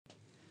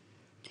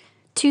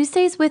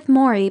Tuesdays with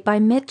Morrie by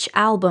Mitch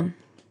Albom.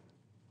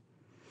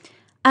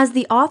 As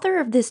the author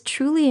of this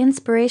truly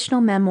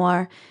inspirational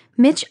memoir,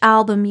 Mitch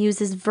Albom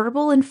uses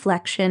verbal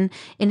inflection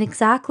in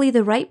exactly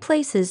the right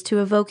places to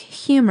evoke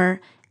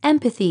humor,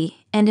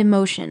 empathy, and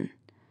emotion.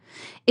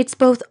 It's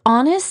both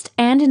honest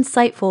and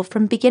insightful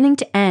from beginning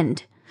to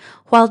end,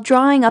 while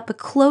drawing up a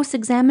close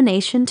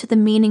examination to the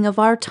meaning of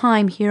our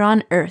time here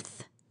on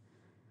Earth.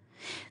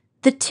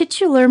 The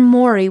titular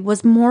Morrie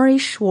was Morrie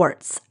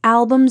Schwartz,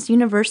 Albom's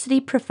university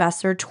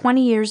professor 20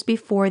 years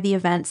before the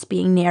events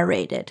being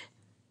narrated.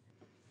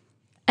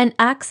 An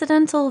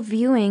accidental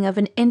viewing of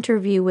an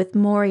interview with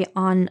Morrie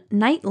on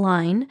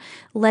Nightline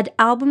led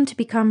Albom to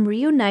become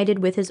reunited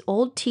with his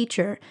old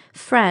teacher,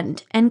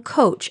 friend, and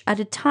coach at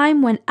a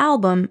time when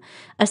Albom,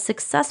 a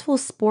successful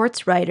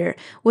sports writer,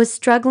 was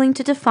struggling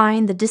to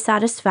define the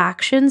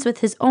dissatisfactions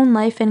with his own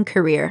life and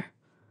career.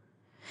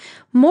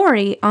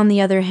 Morrie, on the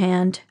other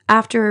hand,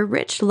 after a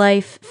rich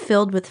life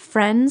filled with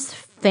friends,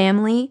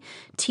 family,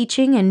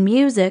 teaching, and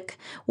music,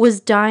 was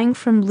dying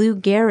from Lou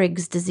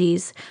Gehrig's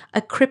disease,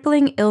 a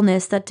crippling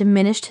illness that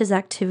diminished his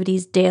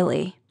activities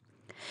daily.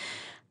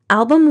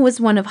 Albom was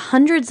one of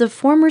hundreds of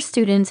former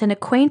students and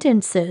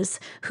acquaintances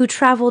who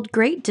traveled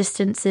great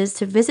distances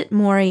to visit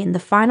Morrie in the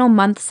final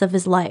months of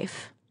his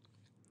life.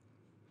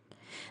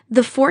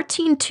 The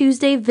 14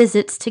 Tuesday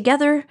visits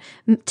together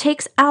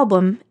takes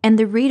Albom and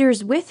the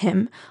readers with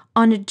him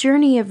on a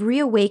journey of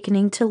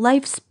reawakening to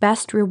life's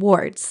best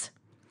rewards.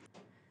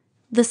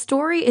 The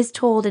story is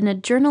told in a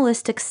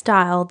journalistic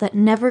style that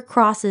never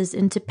crosses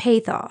into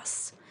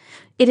pathos.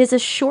 It is a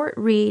short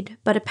read,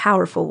 but a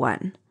powerful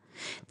one.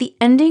 The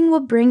ending will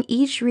bring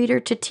each reader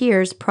to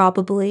tears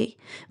probably,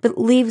 but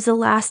leaves a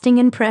lasting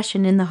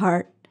impression in the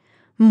heart.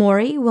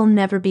 Morrie will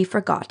never be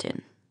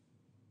forgotten.